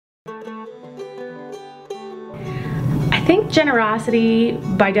think generosity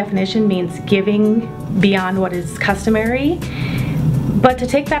by definition means giving beyond what is customary. But to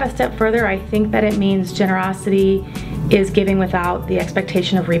take that a step further, I think that it means generosity is giving without the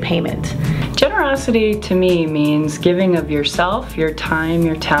expectation of repayment. Generosity to me means giving of yourself, your time,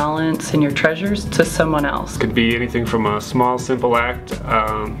 your talents, and your treasures to someone else. Could be anything from a small, simple act,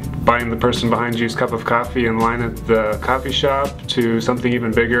 buying the person behind you's cup of coffee in line at the coffee shop, to something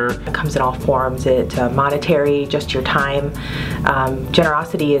even bigger. It comes in all forms. It's monetary, just your time.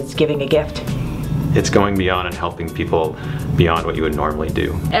 Generosity is giving a gift. It's going beyond and helping people beyond what you would normally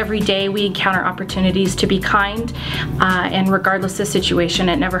do. Every day we encounter opportunities to be kind, and regardless of the situation,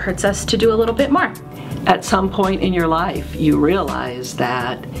 it never hurts us to do a little bit more. At some point in your life, you realize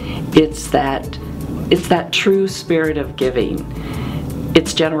that it's that true spirit of giving.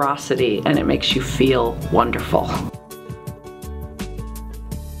 It's generosity, and it makes you feel wonderful.